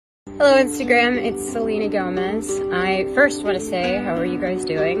Hello Instagram, it's Selena Gomez. I first want to say, how are you guys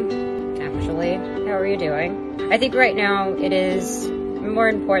doing? Actually, how are you doing? I think right now it is more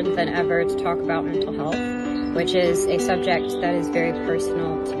important than ever to talk about mental health, which is a subject that is very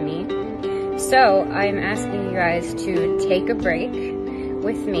personal to me. So I'm asking you guys to take a break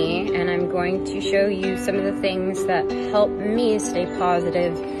with me, and I'm going to show you some of the things that help me stay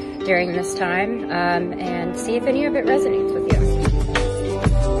positive during this time, and see if any of it resonates with you.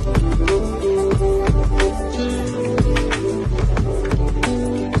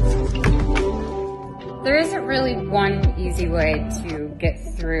 There isn't really one easy way to get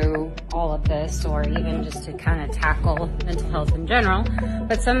through all of this, or even just to kind of tackle mental health in general,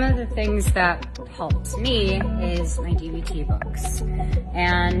 but some of the things that helped me is my DBT books.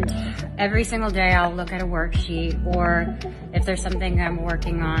 And every single day I'll look at a worksheet, or if there's something I'm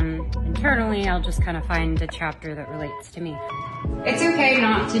working on internally, I'll just kind of find a chapter that relates to me. It's okay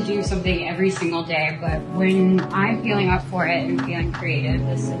not to do something every single day, but when I'm feeling up for it and feeling creative,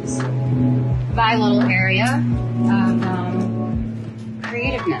 this is my little area of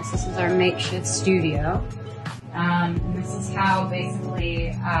creativeness. This is our makeshift studio. And this is how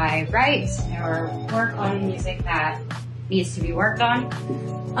basically I write or work on music that needs to be worked on.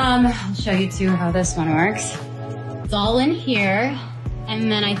 I'll show you too how this one works. It's all in here.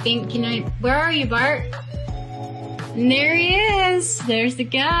 And then I think, where are you, Bart? And there he is. There's the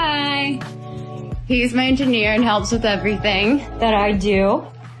guy. He's my engineer and helps with everything that I do.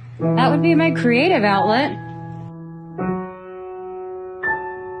 That would be my creative outlet.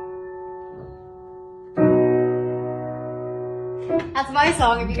 That's my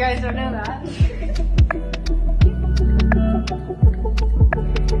song if you guys don't know that.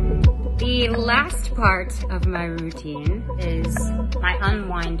 The last part of my routine is my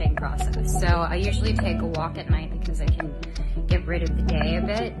unwinding process. So I usually take a walk at night because I can get rid of the day a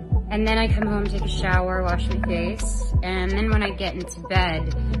bit. And then I come home, take a shower, wash my face. And then when I get into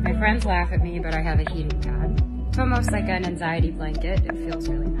bed, my friends laugh at me, but I have a heating pad. It's almost like an anxiety blanket. It feels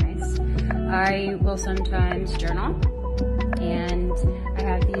really nice. I will sometimes journal. And I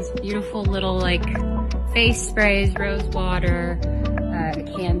have these beautiful little face sprays, rose water, a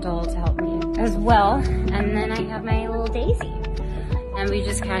candle to help me as well. And then I have my little daisy. And we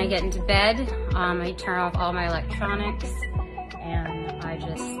just kind of get into bed. I turn off all my electronics and I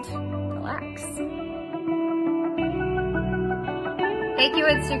just relax. Thank you,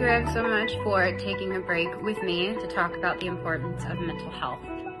 Instagram, so much for taking a break with me to talk about the importance of mental health.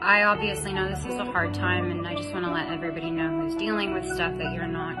 I obviously know this is a hard time, and I just want to let everybody know who's dealing with stuff that you're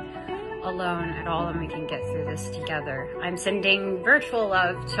not alone at all, and we can get through this together. I'm sending virtual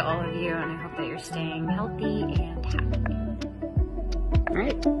love to all of you, and I hope that you're staying healthy and happy. All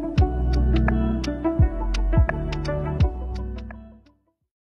right.